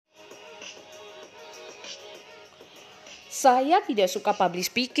Saya tidak suka public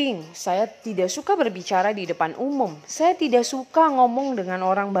speaking, saya tidak suka berbicara di depan umum, saya tidak suka ngomong dengan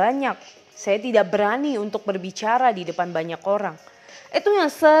orang banyak, saya tidak berani untuk berbicara di depan banyak orang. Itu yang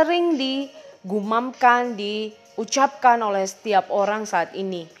sering digumamkan, diucapkan oleh setiap orang saat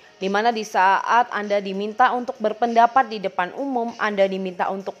ini. Di mana di saat Anda diminta untuk berpendapat di depan umum, Anda diminta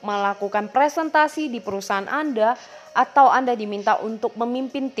untuk melakukan presentasi di perusahaan Anda, atau Anda diminta untuk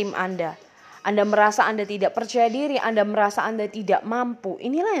memimpin tim Anda. Anda merasa Anda tidak percaya diri, Anda merasa Anda tidak mampu.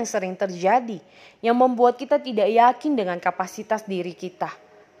 Inilah yang sering terjadi, yang membuat kita tidak yakin dengan kapasitas diri kita.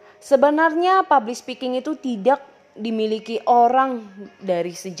 Sebenarnya public speaking itu tidak dimiliki orang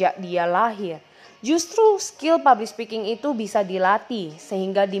dari sejak dia lahir. Justru skill public speaking itu bisa dilatih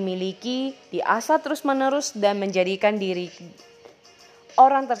sehingga dimiliki, diasah terus-menerus dan menjadikan diri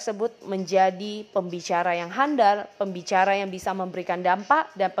orang tersebut menjadi pembicara yang handal, pembicara yang bisa memberikan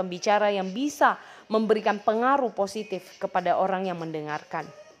dampak, dan pembicara yang bisa memberikan pengaruh positif kepada orang yang mendengarkan.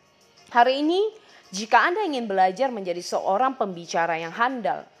 Hari ini, jika Anda ingin belajar menjadi seorang pembicara yang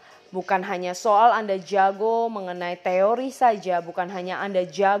handal, bukan hanya soal Anda jago mengenai teori saja, bukan hanya Anda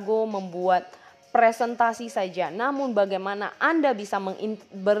jago membuat presentasi saja, namun bagaimana Anda bisa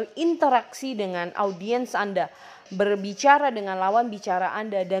berinteraksi dengan audiens Anda, berbicara dengan lawan bicara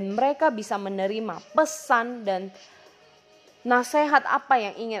Anda, dan mereka bisa menerima pesan dan nasihat apa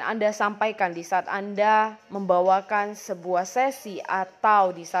yang ingin Anda sampaikan di saat Anda membawakan sebuah sesi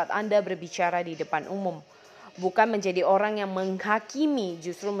atau di saat Anda berbicara di depan umum. Bukan menjadi orang yang menghakimi,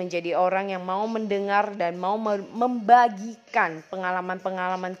 justru menjadi orang yang mau mendengar dan mau membagikan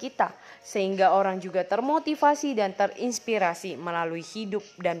pengalaman-pengalaman kita, sehingga orang juga termotivasi dan terinspirasi melalui hidup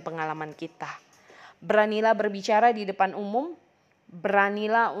dan pengalaman kita. Beranilah berbicara di depan umum,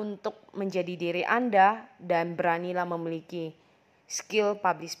 beranilah untuk menjadi diri Anda, dan beranilah memiliki skill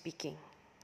public speaking.